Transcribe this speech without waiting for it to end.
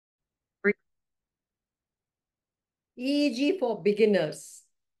EEG for beginners.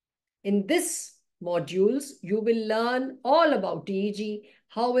 In this modules, you will learn all about EEG.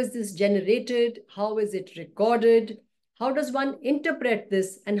 How is this generated? How is it recorded? How does one interpret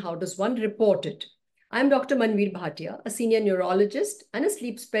this and how does one report it? I'm Dr. Manvir Bhatia, a senior neurologist and a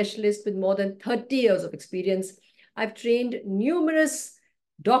sleep specialist with more than 30 years of experience. I've trained numerous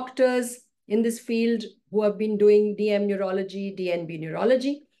doctors in this field who have been doing DM neurology, DNB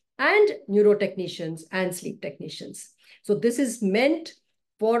neurology, and neurotechnicians and sleep technicians. So this is meant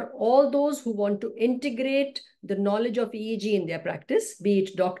for all those who want to integrate the knowledge of EEG in their practice, be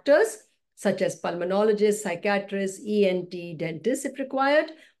it doctors, such as pulmonologists, psychiatrists, ENT, dentists if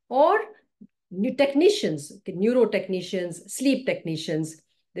required, or new technicians, neurotechnicians, sleep technicians.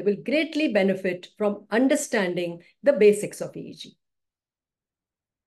 They will greatly benefit from understanding the basics of EEG.